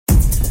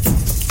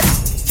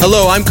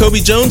Hello, I'm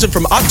Kobe Jones, and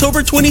from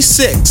October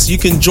 26th, you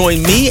can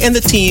join me and the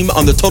team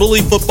on the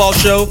Totally Football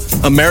Show,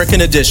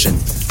 American Edition.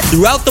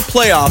 Throughout the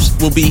playoffs,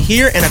 we'll be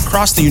here and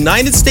across the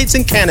United States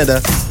and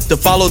Canada to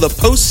follow the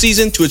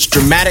postseason to its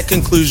dramatic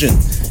conclusion.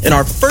 In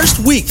our first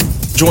week,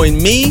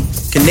 join me,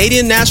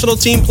 Canadian national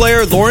team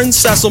player Lauren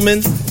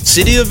Sesselman,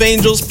 City of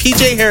Angels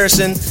PJ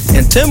Harrison,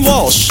 and Tim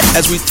Walsh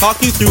as we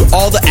talk you through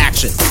all the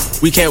action.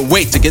 We can't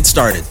wait to get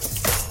started.